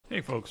Hey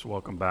folks,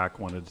 welcome back.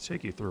 Wanted to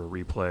take you through a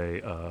replay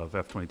of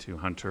F-22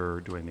 Hunter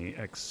doing the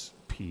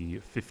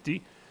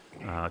XP50.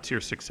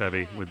 Tier 6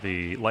 heavy. With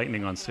the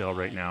Lightning on sale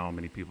right now,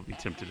 many people be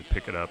tempted to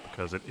pick it up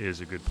because it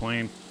is a good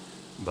plane.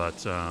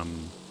 But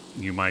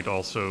you might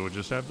also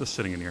just have this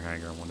sitting in your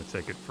hangar and want to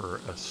take it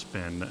for a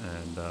spin.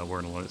 And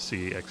we're going to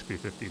see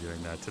XP50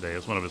 doing that today.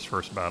 It's one of his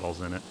first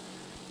battles in it.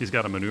 He's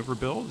got a maneuver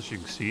build, as you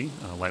can see.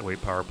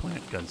 Lightweight power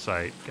plant, gun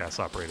sight,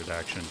 gas-operated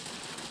action.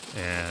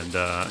 And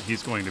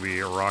he's going to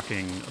be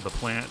rocking the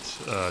plant,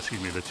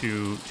 the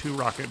two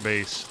rocket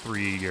base,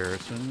 3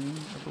 garrison,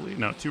 I believe.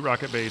 No, 2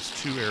 rocket base,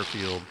 2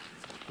 airfield,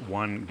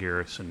 1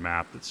 garrison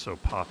map that's so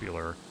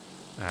popular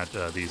at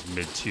these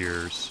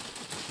mid-tiers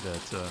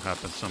that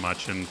happen so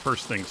much. And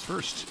first things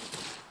first,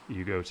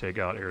 you go take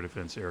out air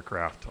defense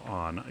aircraft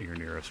on your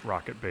nearest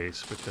rocket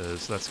base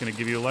because that's going to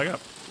give you a leg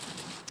up.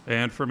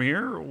 And from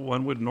here,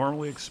 one would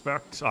normally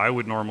expect, I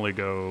would normally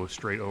go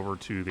straight over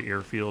to the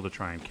airfield to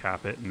try and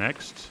cap it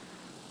next.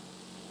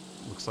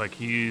 Looks like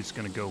he's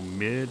going to go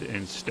mid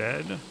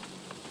instead. You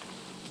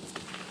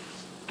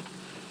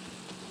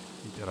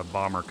got a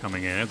bomber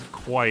coming in. It hasn't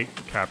quite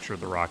captured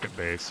the rocket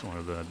base, one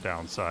of the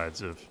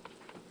downsides of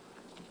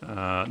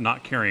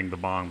not carrying the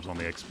bombs on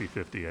the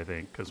XP50, I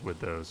think, because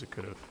with those it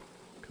could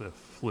have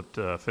flipped,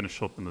 finished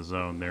flipping the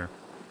zone there.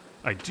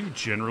 I do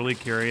generally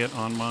carry it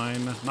on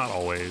mine, not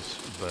always,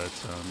 but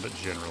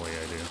generally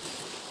I do.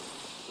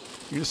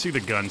 You can see the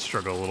gun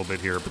struggle a little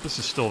bit here, but this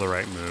is still the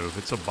right move.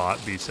 It's a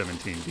bot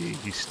B-17D.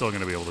 He's still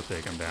going to be able to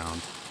take him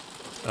down.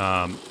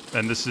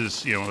 And this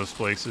is, one of those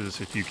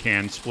places, if you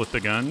can split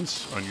the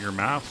guns on your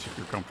maps, if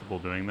you're comfortable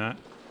doing that,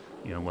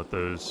 let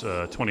those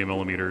 20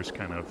 millimeters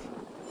kind of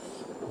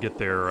get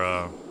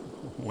their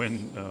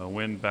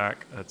wind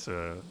back. That's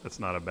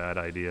not a bad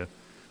idea.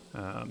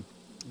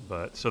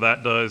 But so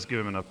that does give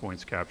him enough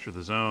points to capture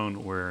the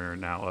zone. We're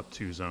now up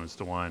 2 zones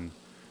to 1.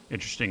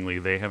 Interestingly,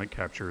 they haven't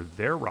captured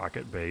their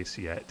rocket base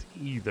yet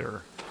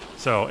either.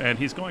 So, and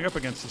he's going up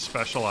against a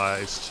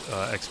specialized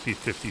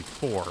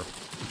XP54,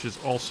 which is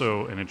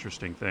also an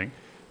interesting thing.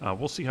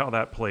 We'll see how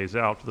that plays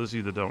out. For those of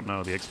you that don't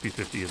know, the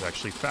XP50 is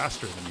actually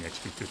faster than the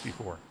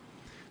XP54.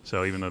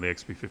 So even though the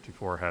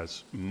XP54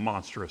 has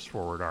monstrous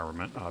forward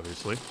armament,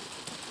 obviously.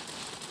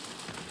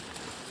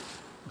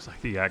 Looks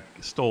like he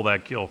stole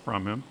that kill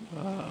from him.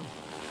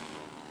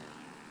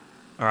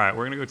 All right,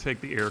 we're going to go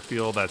take the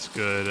airfield. That's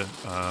good.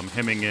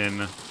 Hemming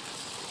in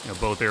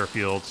both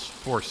airfields,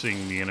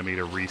 forcing the enemy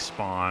to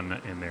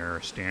respawn in their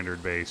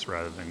standard base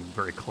rather than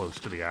very close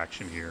to the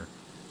action here.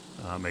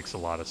 Makes a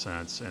lot of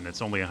sense. And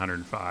it's only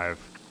 105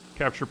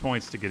 capture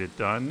points to get it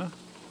done.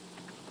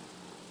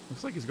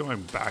 Looks like he's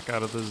going back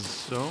out of the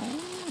zone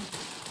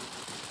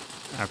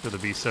after the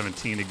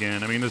B-17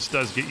 again. I mean, this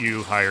does get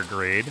you higher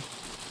grade.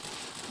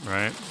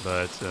 Right,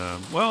 but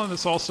well, and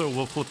this also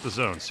will flip the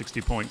zone.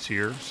 60 points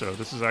here, so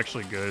this is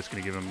actually good. It's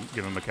going to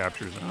give him a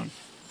capture zone.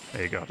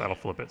 There you go. That'll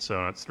flip it. So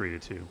that's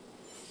 3-2.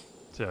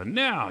 So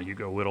now you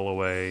go whittle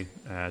away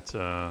at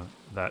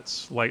that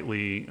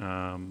slightly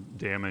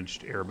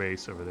damaged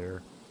airbase over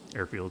there,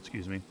 airfield,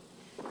 excuse me,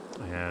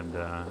 and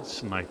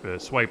swipe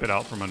it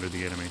out from under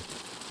the enemy.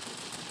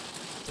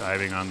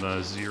 Diving on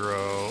the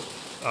 0.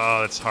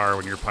 Oh, that's hard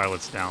when your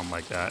pilot's down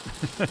like that.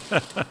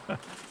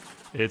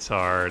 It's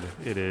hard.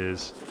 It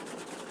is.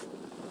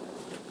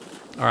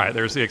 All right,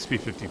 there's the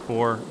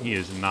XP54. He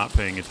is not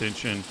paying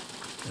attention,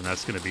 and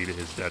that's going to be to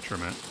his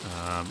detriment.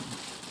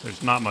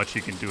 There's not much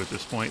he can do at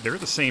this point. They're at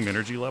the same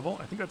energy level.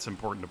 I think that's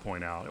important to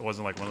point out. It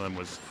wasn't like one of them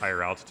was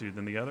higher altitude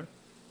than the other.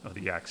 Oh,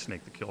 the yak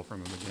snaked the kill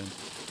from him again.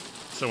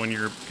 So when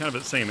you're kind of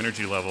at the same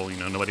energy level,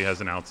 nobody has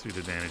an altitude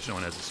advantage, no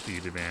one has a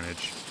speed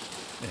advantage,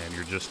 and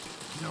you're just,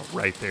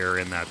 right there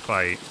in that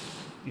fight.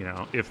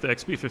 If the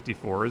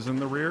XP54 is in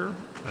the rear,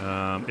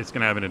 it's going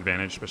to have an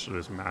advantage, especially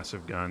with those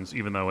massive guns,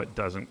 even though it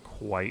doesn't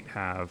quite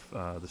have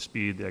the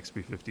speed the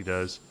XP50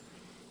 does.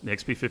 The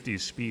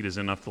XP50's speed is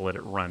enough to let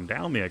it run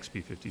down the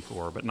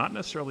XP54, but not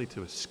necessarily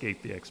to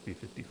escape the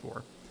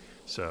XP54.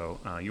 So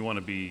you want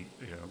to be,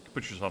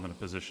 put yourself in a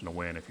position to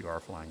win if you are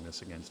flying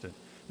this against it.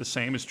 The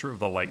same is true of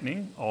the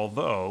Lightning,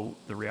 although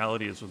the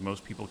reality is with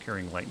most people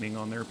carrying Lightning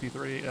on their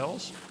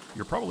P-38Ls,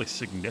 you're probably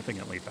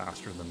significantly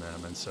faster than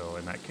them, and so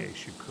in that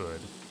case you could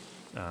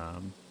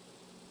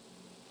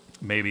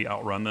maybe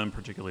outrun them,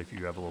 particularly if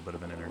you have a little bit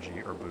of an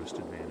energy or boost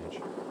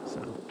advantage. So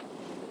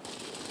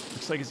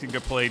looks like he's going to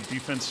play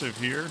defensive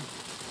here.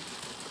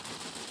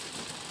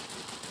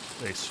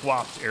 They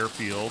swapped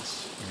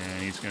airfields,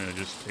 and he's going to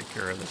just take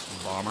care of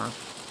this bomber.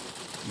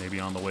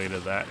 Maybe on the way to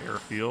that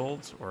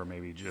airfield, or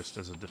maybe just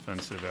as a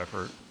defensive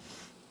effort.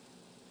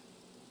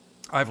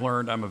 I've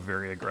learned I'm a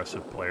very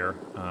aggressive player.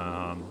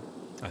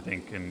 I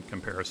think in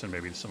comparison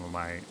maybe to some of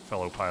my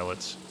fellow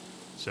pilots.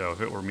 So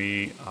if it were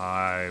me,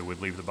 I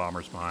would leave the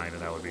bombers behind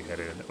and I would be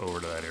headed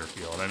over to that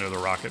airfield. I know the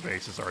rocket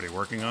base is already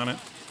working on it.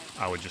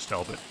 I would just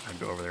help it. I'd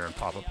go over there and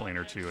pop a plane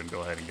or two and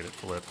go ahead and get it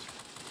flipped.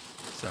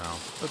 So,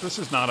 but this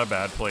is not a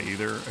bad play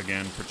either.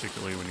 Again,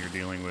 particularly when you're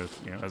dealing with,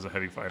 as a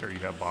heavy fighter, you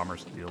have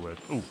bombers to deal with.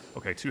 Ooh,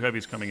 okay, 2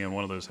 heavies coming in.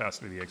 One of those has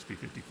to be the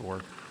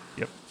XP54.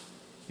 Yep.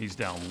 He's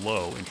down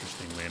low,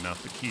 interestingly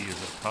enough. The key is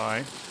up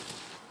high.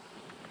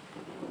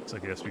 Looks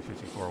like the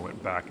SB-54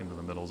 went back into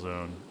the middle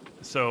zone.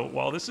 So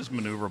while this is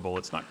maneuverable,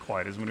 it's not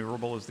quite as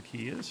maneuverable as the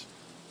key is.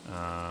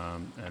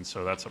 And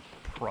so that's a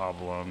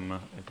problem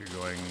if you're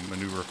going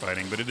maneuver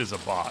fighting, but it is a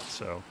bot,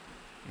 so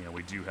you know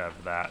we do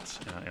have that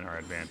in our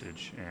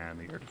advantage, and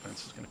the air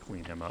defense is going to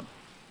clean him up.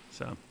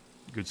 So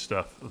good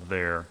stuff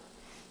there.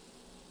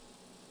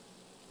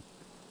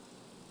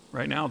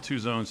 Right now, 2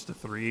 zones to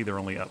 3. They're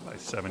only up by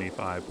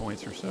 75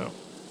 points or so.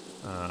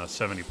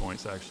 70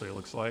 points, actually, it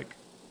looks like.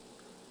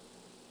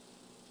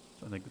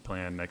 So I think the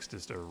plan next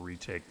is to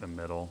retake the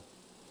middle.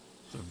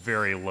 It's a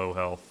very low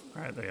health.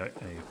 All right, a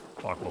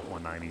Focke-Wulf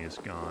 190 is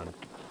gone.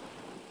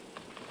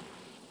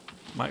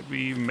 Might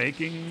be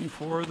making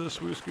for the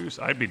Swoosh Goose.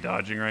 I'd be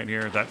dodging right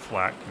here. That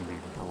flak can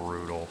be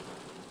brutal.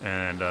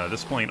 And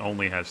this plane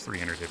only has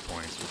 300 hit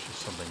points, which is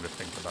something to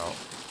think about.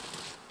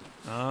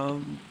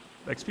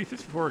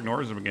 XP-54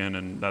 ignores him again,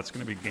 and that's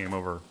going to be game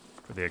over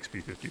for the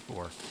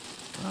XP-54.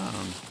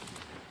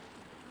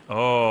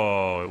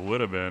 Oh, it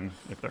would have been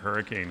if the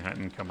Hurricane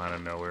hadn't come out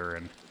of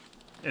nowhere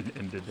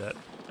and did that.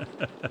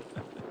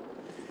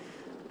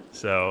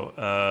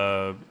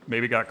 So,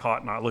 maybe got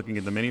caught not looking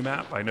at the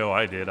mini-map. I know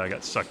I did. I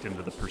got sucked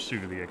into the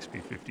pursuit of the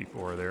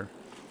XP-54 there.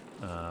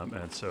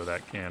 And so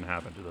that can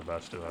happen to the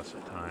best of us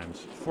at times.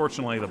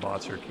 Fortunately, the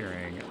bots are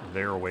carrying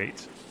their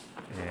weight,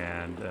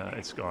 and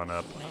it's gone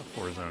up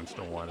 4 zones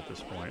to 1 at this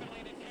point.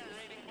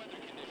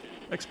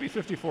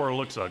 XP-54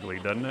 looks ugly,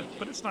 doesn't it?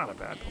 But it's not a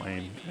bad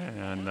plane,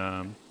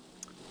 and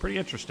pretty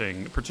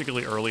interesting,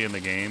 particularly early in the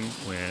game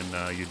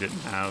when you didn't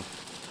have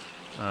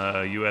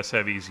U.S.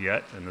 heavies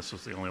yet, and this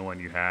was the only one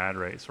you had,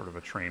 right? Sort of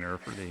a trainer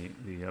for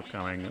the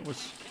upcoming. It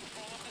was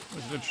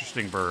an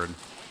interesting bird.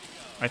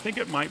 I think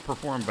it might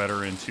perform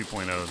better in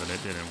 2.0 than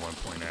it did in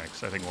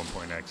 1.x. I think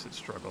 1.x it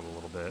struggled a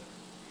little bit.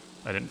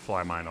 I didn't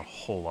fly mine a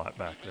whole lot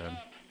back then.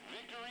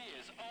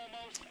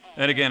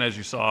 And again, as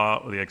you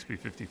saw with the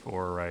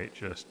XP-54, right,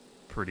 just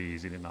pretty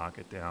easy to knock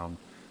it down.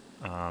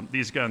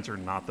 These guns are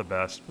not the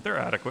best, but they're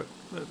adequate.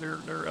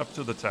 They're up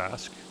to the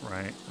task,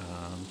 right?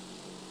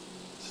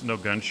 It's no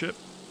gunship,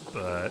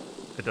 but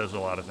it does a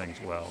lot of things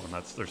well,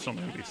 and there's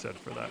something to be said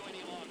for that.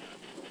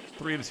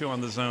 3-2 on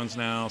the zones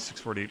now,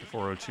 648 to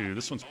 402.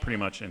 This one's pretty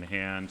much in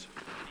hand.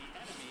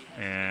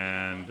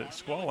 And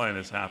Squall Line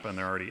has happened.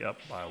 They're already up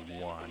by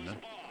 1.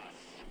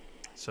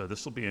 So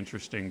this will be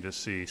interesting to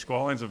see.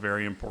 Squall Line's a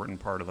very important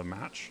part of the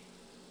match.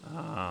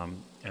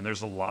 And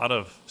there's a lot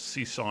of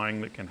seesawing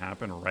that can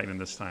happen right in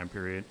this time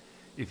period.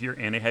 If you're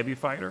in a heavy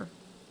fighter,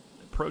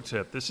 pro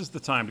tip, this is the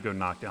time to go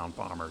knock down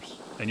bombers.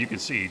 And you can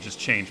see, he just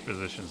changed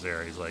positions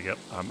there. He's like, yep,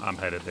 I'm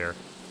headed there.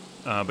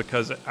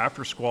 Because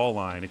after Squall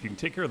Line, if you can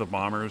take care of the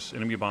bombers,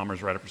 enemy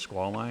bombers right after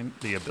Squall Line,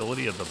 the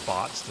ability of the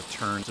bots to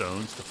turn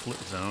zones, to flip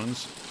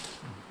zones,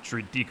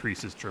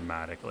 decreases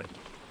dramatically.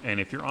 And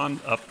if you're on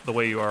up the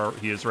way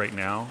he is right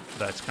now,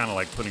 that's kind of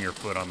like putting your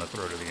foot on the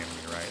throat of the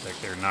enemy, right? Like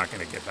they're not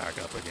going to get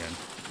back up again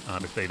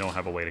if they don't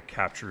have a way to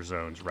capture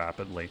zones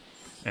rapidly.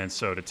 And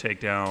so to take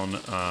down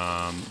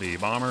the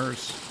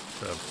bombers,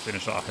 to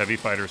finish off heavy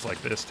fighters like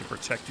this, to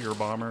protect your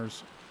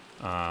bombers,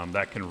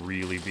 that can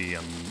really be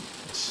a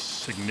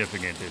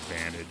significant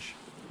advantage.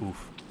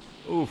 Oof.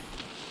 Oof.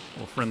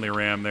 Little friendly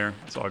ram there.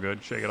 It's all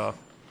good. Shake it off.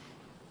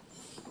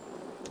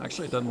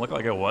 Actually, it doesn't look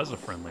like it was a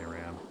friendly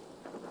ram.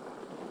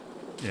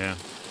 Yeah.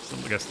 So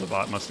I guess the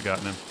bot must have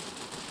gotten him.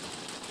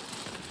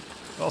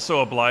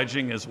 Also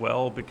obliging as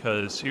well,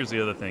 because here's the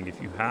other thing.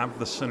 If you have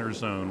the center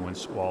zone when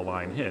Squall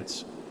Line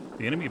hits,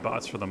 the enemy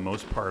bots, for the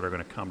most part, are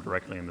going to come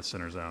directly in the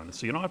center zone.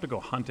 So you don't have to go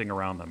hunting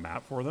around the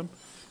map for them.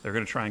 They're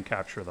going to try and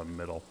capture the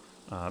middle.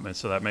 And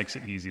so that makes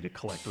it easy to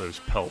collect those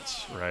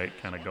pelts, right?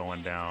 Kind of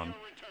going down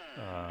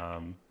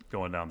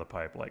the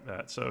pipe like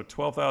that. So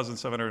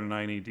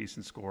 12,790,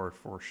 decent score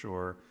for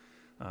sure.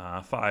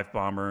 5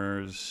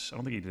 bombers. I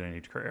don't think he did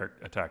any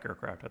attack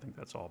aircraft. I think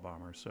that's all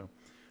bombers. So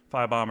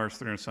 5 bombers,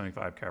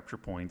 375 capture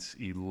points,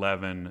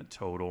 11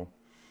 total.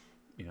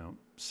 You know,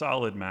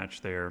 solid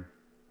match there.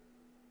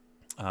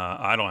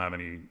 I don't have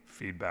any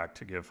feedback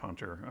to give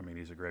Hunter. I mean,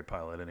 he's a great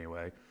pilot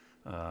anyway.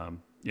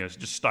 You know,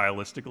 just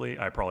stylistically,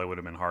 I probably would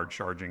have been hard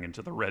charging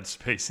into the red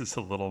spaces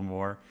a little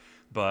more.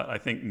 But I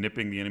think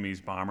nipping the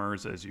enemy's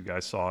bombers, as you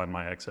guys saw in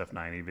my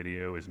XF90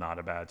 video, is not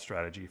a bad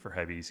strategy for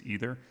heavies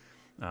either.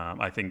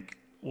 I think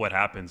what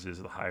happens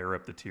is the higher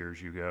up the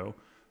tiers you go,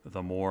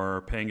 the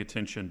more paying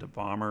attention to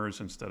bombers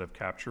instead of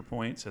capture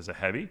points as a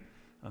heavy,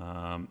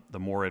 the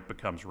more it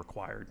becomes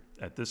required.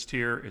 At this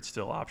tier, it's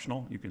still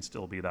optional. You can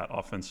still be that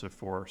offensive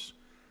force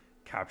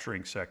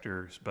capturing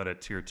sectors, but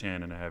at tier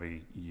 10 and a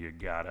heavy, you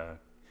gotta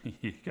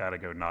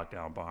go knock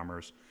down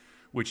bombers,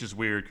 which is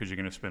weird because you're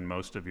going to spend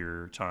most of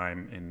your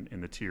time in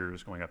the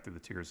tiers, going up through the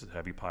tiers as a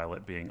heavy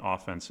pilot, being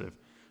offensive,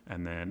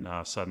 and then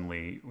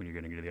suddenly when you're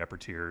getting into the upper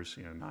tiers,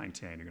 you know, 9,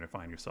 10, you're going to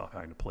find yourself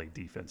having to play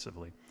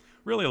defensively.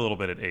 Really a little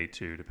bit at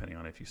A2, depending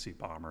on if you see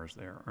bombers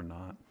there or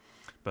not.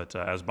 But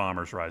as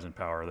bombers rise in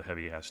power, the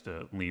heavy has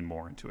to lean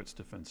more into its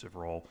defensive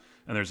role.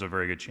 And there's a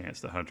very good chance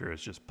the Hunter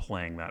is just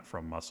playing that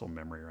from muscle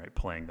memory, right?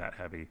 Playing that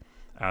heavy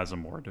as a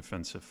more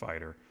defensive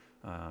fighter.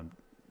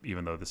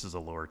 Even though this is a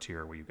lower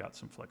tier where you've got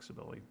some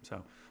flexibility.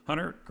 So,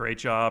 Hunter, great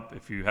job.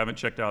 If you haven't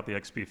checked out the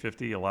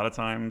XP50, a lot of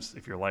times,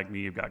 if you're like me,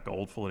 you've got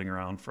gold floating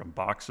around from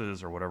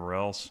boxes or whatever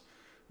else.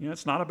 You know,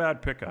 it's not a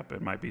bad pickup.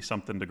 It might be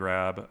something to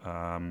grab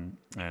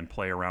and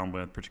play around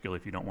with, particularly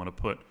if you don't want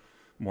to put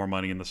more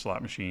money in the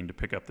slot machine to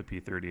pick up the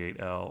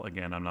P38L.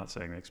 Again, I'm not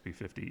saying the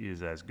XP50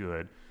 is as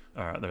good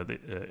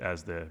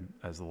as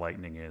the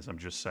Lightning is. I'm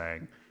just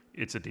saying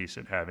it's a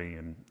decent heavy,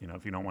 and you know,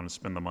 if you don't want to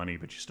spend the money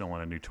but you still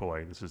want a new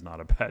toy, this is not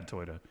a bad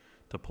toy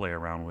to play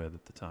around with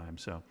at the time.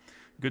 So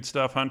good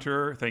stuff,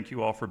 Hunter. Thank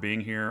you all for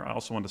being here. I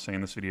also want to say in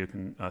this video,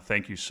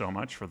 thank you so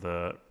much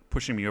for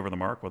pushing me over the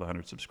mark with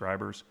 100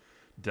 subscribers.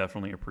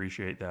 Definitely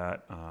appreciate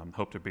that.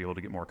 Hope to be able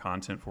to get more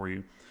content for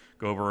you.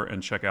 Go over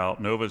and check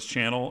out Nova's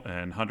channel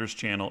and Hunter's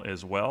channel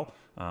as well.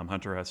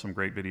 Hunter has some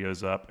great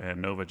videos up,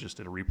 and Nova just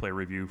did a replay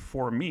review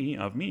of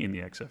me in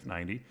the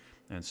XF90.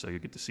 And so you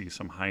get to see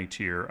some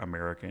high-tier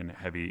American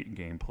heavy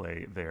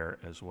gameplay there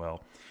as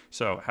well.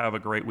 So have a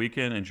great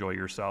weekend. Enjoy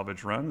your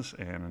salvage runs.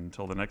 And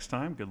until the next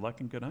time, good luck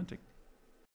and good hunting.